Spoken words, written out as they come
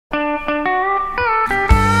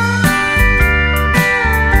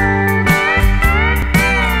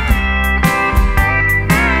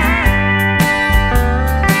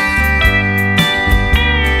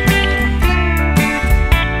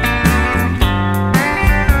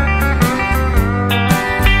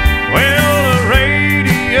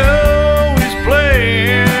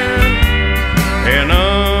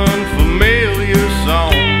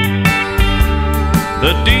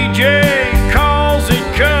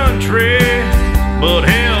but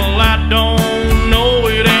hell, I don't know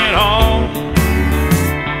it at all.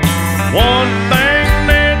 One thing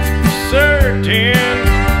that's certain,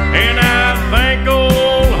 and I think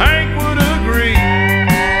old Hank would agree,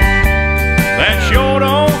 that sure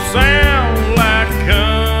don't sound like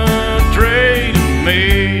country to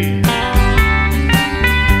me.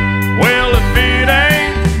 Well, if it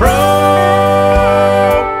ain't broke,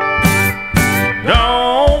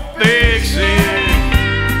 don't fix it.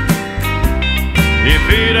 If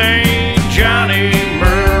it ain't Johnny,